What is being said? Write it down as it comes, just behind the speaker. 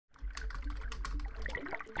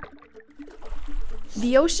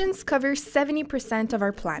The oceans cover 70% of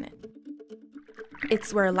our planet.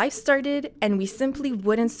 It's where life started, and we simply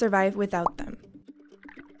wouldn't survive without them.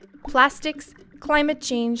 Plastics, climate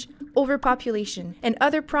change, overpopulation, and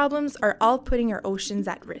other problems are all putting our oceans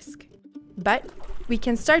at risk. But we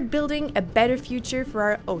can start building a better future for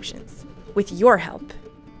our oceans, with your help.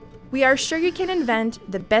 We are sure you can invent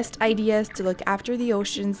the best ideas to look after the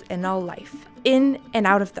oceans and all life, in and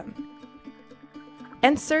out of them.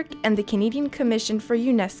 NSERC and the Canadian Commission for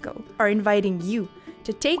UNESCO are inviting you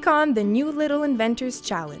to take on the new Little Inventors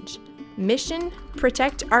Challenge, Mission: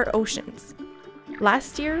 Protect Our Oceans.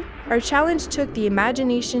 Last year, our challenge took the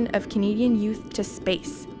imagination of Canadian youth to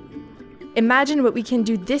space. Imagine what we can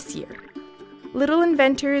do this year. Little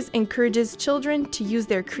Inventors encourages children to use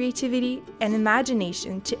their creativity and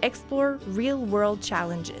imagination to explore real-world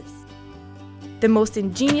challenges. The most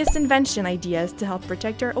ingenious invention ideas to help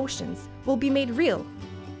protect our oceans will be made real.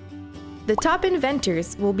 The top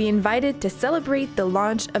inventors will be invited to celebrate the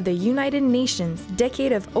launch of the United Nations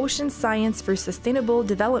Decade of Ocean Science for Sustainable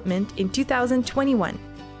Development in 2021.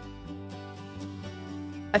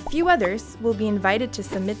 A few others will be invited to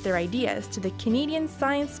submit their ideas to the Canadian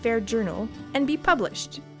Science Fair Journal and be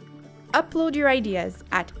published. Upload your ideas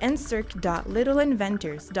at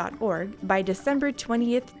nserc.littleinventors.org by December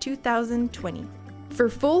 20th, 2020. For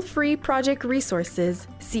full free project resources,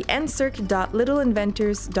 see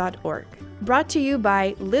nserc.littleinventors.org. Brought to you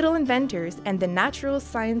by Little Inventors and the Natural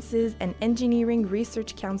Sciences and Engineering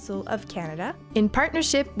Research Council of Canada, in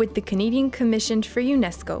partnership with the Canadian Commission for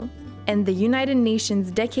UNESCO and the United Nations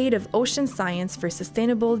Decade of Ocean Science for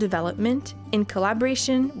Sustainable Development, in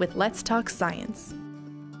collaboration with Let's Talk Science.